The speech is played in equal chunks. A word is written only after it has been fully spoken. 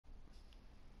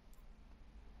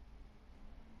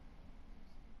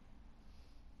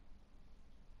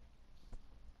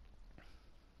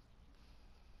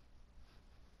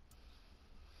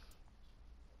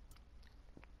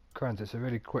crowns, it's a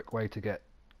really quick way to get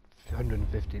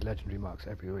 150 legendary marks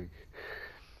every week.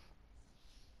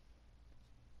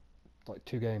 Like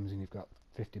 2 games and you've got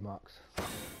 50 marks. Yeah.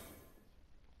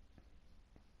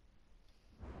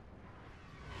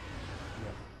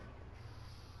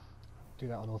 Do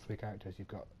that on all 3 characters, you've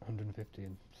got 150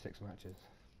 in 6 matches.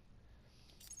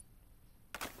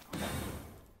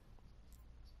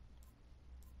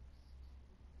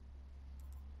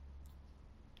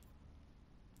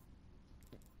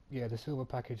 Yeah, the silver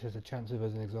package has a chance of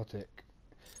as an exotic,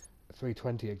 a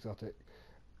 320 exotic,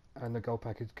 and the gold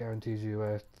package guarantees you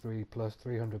a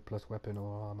 300 plus weapon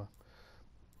or armor.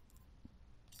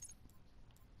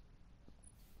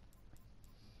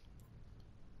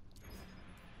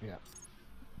 Yeah.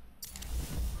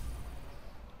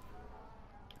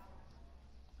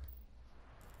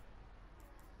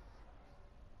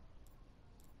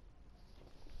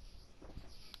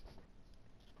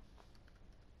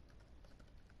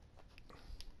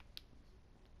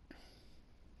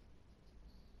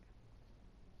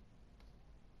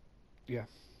 Yeah,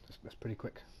 that's pretty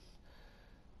quick.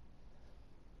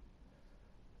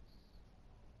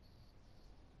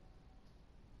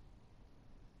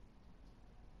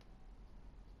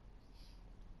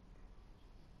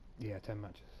 Yeah, 10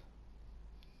 matches.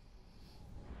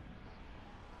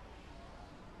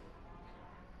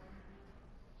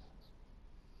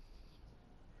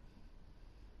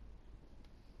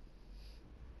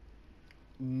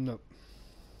 No.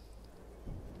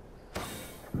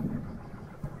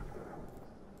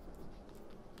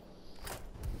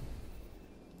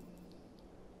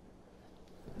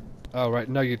 Oh right,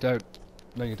 no you don't.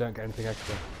 No you don't get anything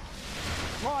extra.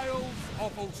 Trials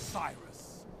of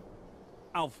Osiris.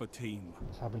 Alpha Team.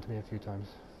 It's happened to me a few times.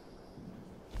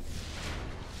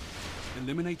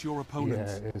 Eliminate your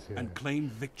opponents Yeah, it is, yeah. and claim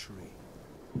victory.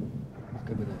 I'm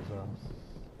good with it as well.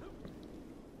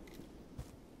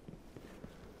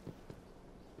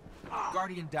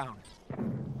 Guardian down.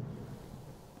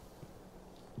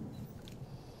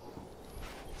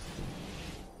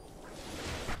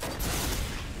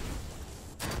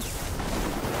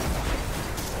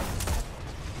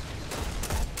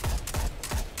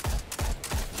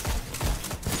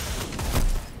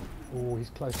 Oh, he's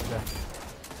close to death.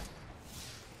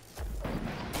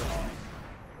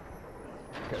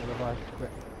 Get the revive, quick.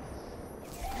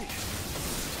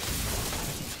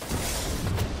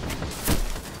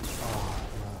 Oh,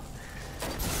 no.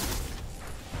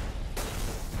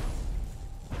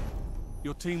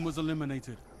 Your team was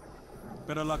eliminated.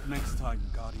 Better luck next time,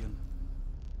 Guardian.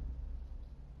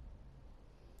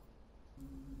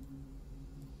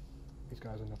 These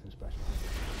guys are nothing special.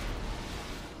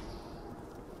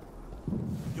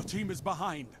 Your team is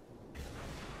behind.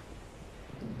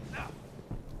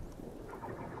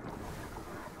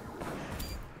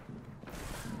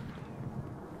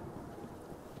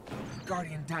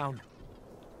 Guardian down.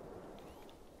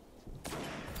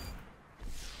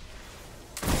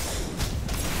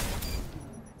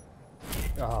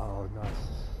 Oh, nice.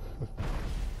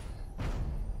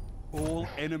 All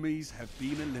enemies have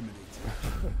been eliminated.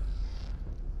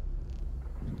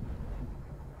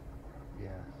 Yeah.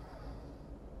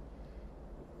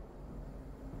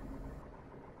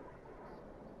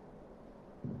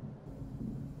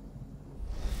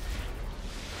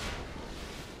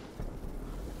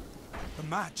 The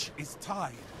match is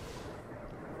tied.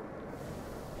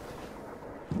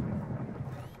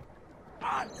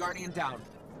 Guardian down.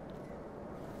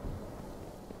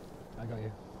 I got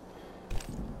you.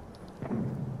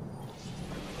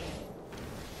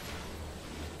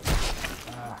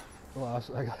 Ah, well,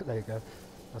 I got, there you go.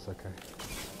 That's okay.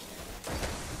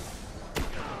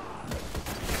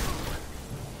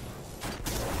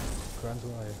 Grand's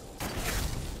where are you?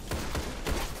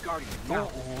 Guardian You're down.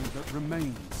 all that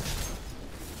remains.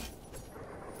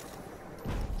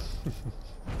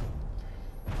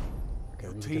 Okay,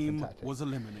 Your we need a different team tactic. was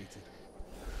eliminated.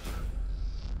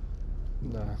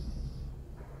 No.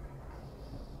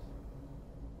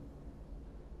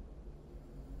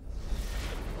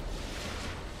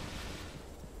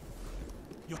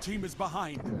 Your team is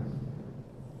behind.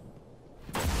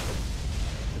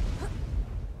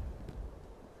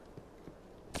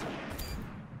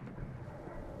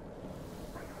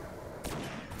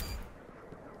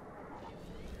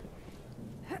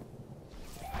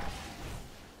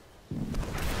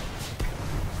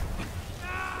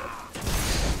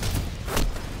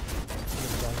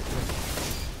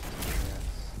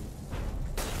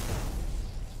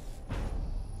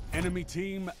 Enemy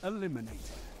team eliminated.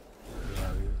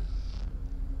 Yeah,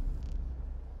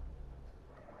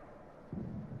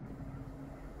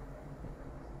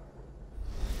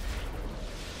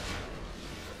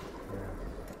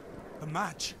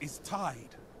 match is tied.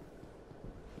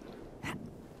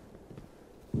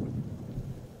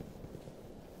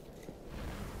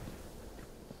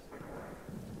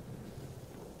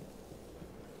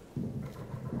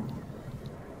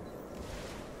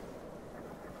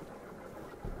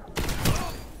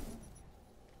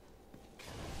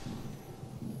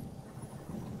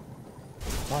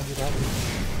 Mind you, that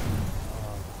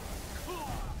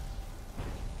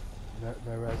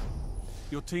no res.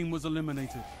 Your team was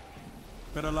eliminated.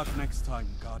 Better luck next time,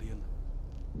 Guardian.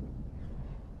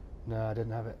 No, I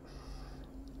didn't have it.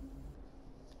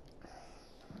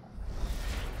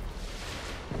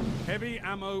 Heavy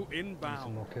ammo Need some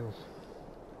inbound. more kills.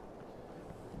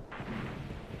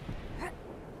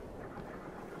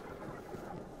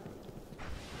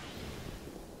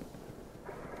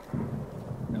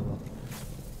 Oh well.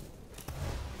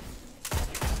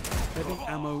 Heavy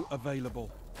ammo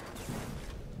available.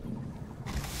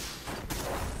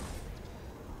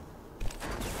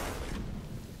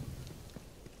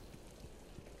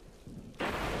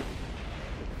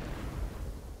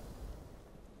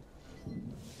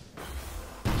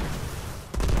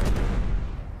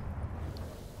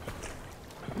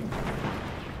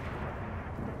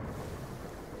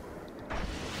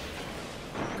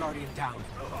 Guardian down.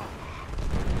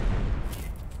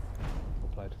 Well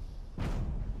played.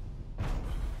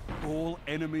 All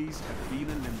enemies have been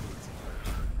eliminated.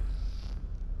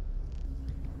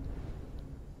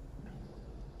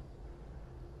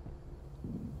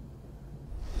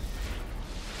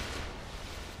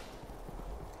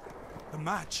 The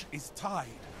match is tied.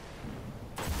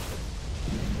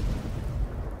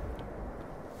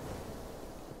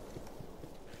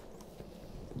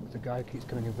 There's a guy who keeps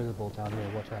coming invisible down here,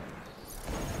 watch out.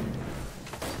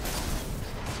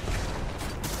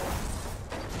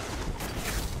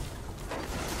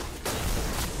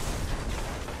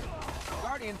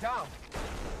 Guardian down.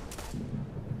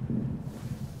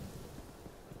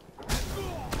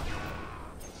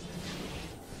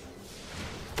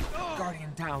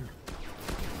 Guardian down.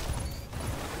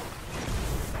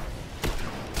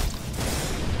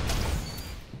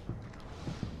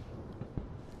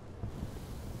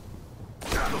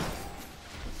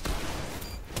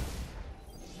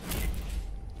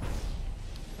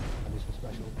 I need some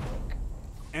special work.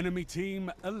 Enemy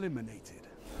team eliminated.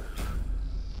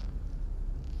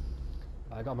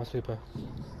 I got my super.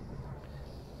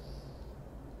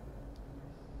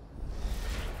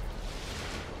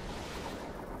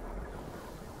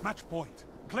 Match point.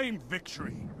 Claim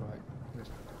victory. Right, let's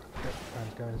get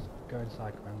Crans, go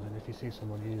inside Crans, and if you see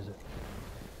someone, use it.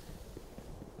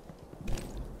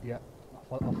 Yeah,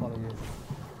 I'll follow you.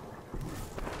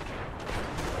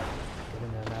 Get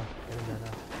in there now, get in there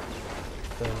now.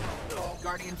 Boom,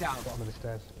 Guardian down. bottom of the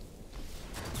stairs.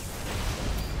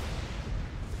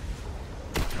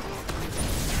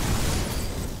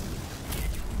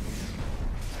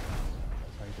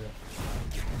 That's how you do it.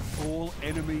 All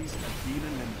enemies have been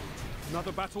eliminated.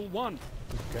 Another battle won.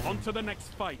 Okay. On to the next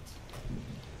fight.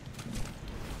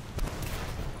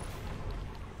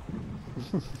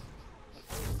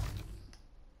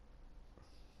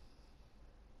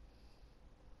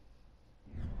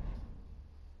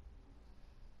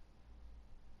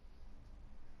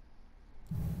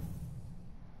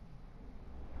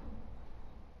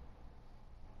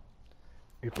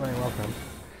 You're playing well, Crans.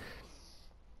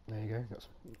 There you go.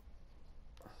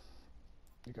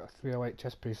 You got a 308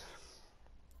 chess piece.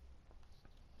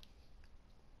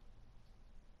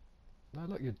 No,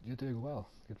 look, you're doing well.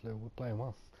 We're playing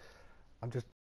well. I'm just